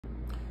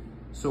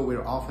So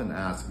we're often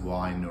asked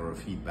why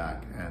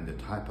neurofeedback and the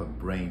type of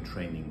brain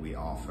training we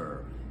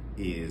offer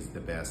is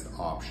the best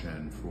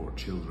option for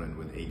children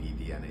with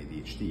ADD and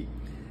ADHD.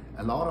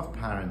 A lot of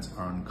parents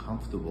are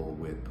uncomfortable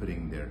with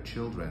putting their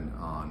children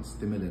on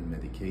stimulant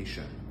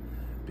medication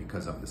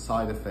because of the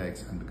side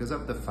effects and because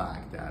of the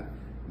fact that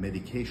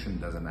medication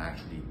doesn't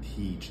actually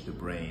teach the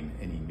brain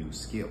any new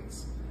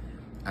skills.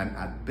 And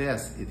at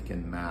best, it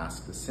can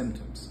mask the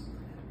symptoms.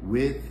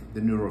 With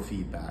the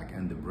neurofeedback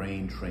and the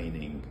brain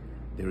training,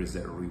 there is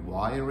a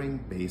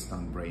rewiring based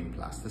on brain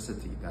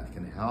plasticity that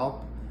can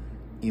help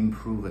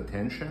improve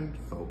attention,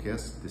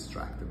 focus,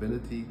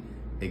 distractibility,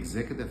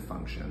 executive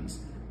functions,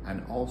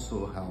 and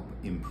also help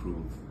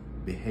improve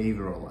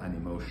behavioral and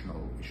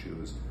emotional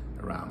issues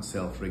around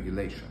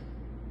self-regulation.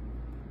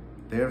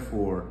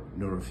 Therefore,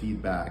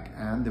 neurofeedback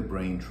and the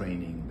brain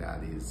training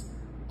that is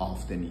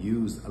often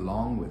used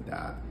along with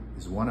that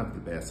is one of the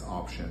best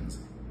options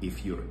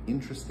if you're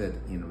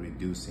interested in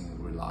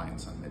reducing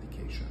reliance on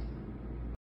medication.